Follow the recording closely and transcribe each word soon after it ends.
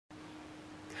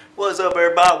What's up,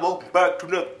 everybody? Welcome back to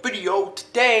another video.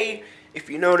 Today, if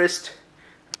you noticed,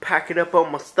 I'm packing up all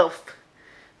my stuff.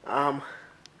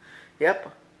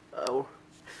 Yep.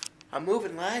 I'm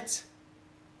moving, lads.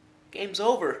 Game's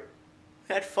over.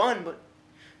 Had fun, but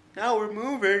now we're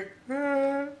moving.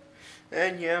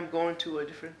 And yeah, I'm going to a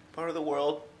different part of the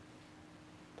world.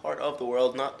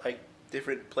 Not like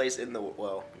different place in the world.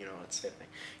 Well, you know, it's the same thing.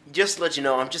 Just to let you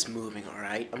know, I'm just moving,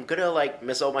 alright? I'm gonna, like,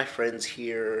 miss all my friends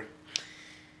here.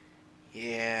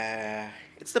 Yeah,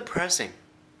 it's depressing.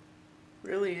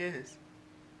 Really is.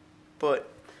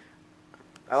 But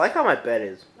I like how my bed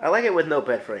is. I like it with no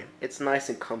bed frame. It's nice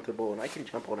and comfortable, and I can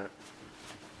jump on it.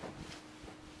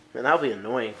 And that would be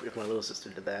annoying if my little sister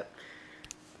did that.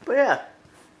 But yeah,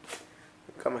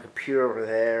 got my computer over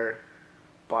there,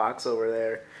 box over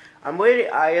there. I'm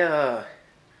waiting. I'm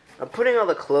putting all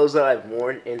the clothes that I've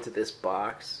worn into this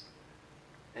box,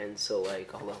 and so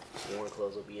like all the worn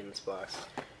clothes will be in this box.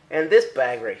 And this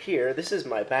bag right here, this is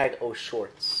my bag of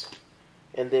shorts.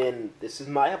 And then this is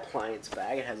my appliance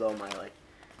bag. It has all my, like,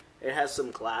 it has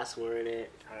some glassware in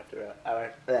it.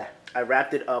 I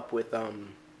wrapped it up with,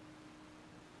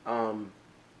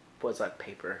 what's that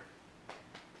paper?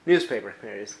 Newspaper,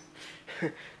 there it is.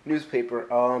 Newspaper,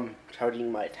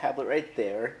 charging my tablet right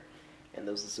there. And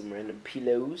those are some random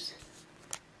pillows.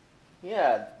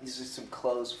 Yeah, these are some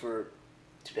clothes for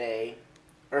today.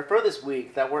 Or for this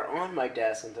week that were on my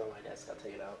desk until my desk got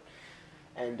taken out.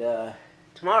 And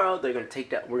tomorrow we're gonna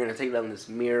take down this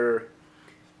mirror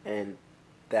and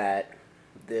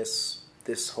this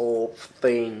whole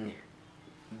thing,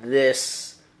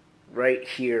 this right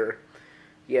here.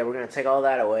 Yeah, we're gonna take all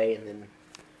that away, and then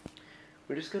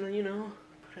we're just gonna, you know,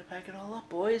 pack it all up,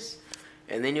 boys.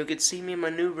 And then you'll get to see me in my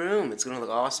new room. It's gonna look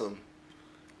awesome.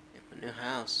 In my new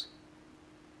house,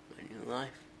 my new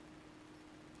life.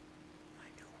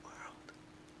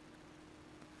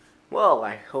 Well,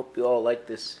 I hope you all like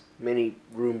this mini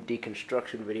room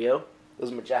deconstruction video.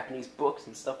 Those are my Japanese books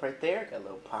and stuff right there. Got a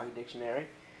little pocket dictionary.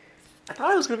 I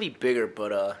thought it was going to be bigger,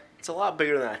 but it's a lot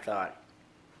bigger than I thought.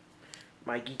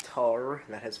 My guitar,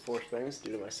 that has 4 strings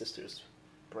due to my sister's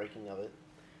breaking of it.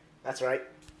 That's right.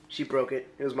 She broke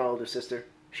it. It was my older sister.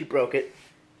 She broke it.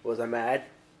 Was I mad?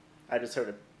 I just heard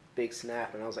a big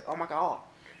snap, and I was like, oh my god,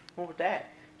 what was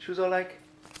that? She was all like,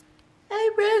 I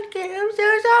broke it, I'm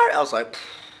so sorry. I was like,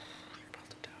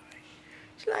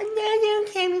 she's like, no, you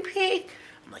can't be pig.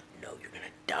 I'm like, no, you're gonna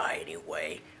die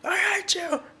anyway. I hate you.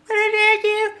 What did I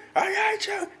do? I hate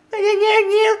you. What did I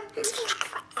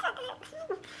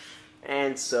do?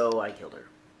 And so I killed her.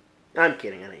 I'm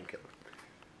kidding, I didn't kill her.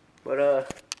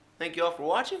 But, thank you all for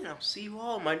watching, and I'll see you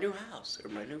all in my new house, or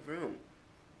my new room.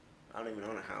 I don't even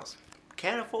own a house.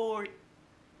 Can't afford.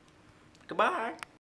 Goodbye.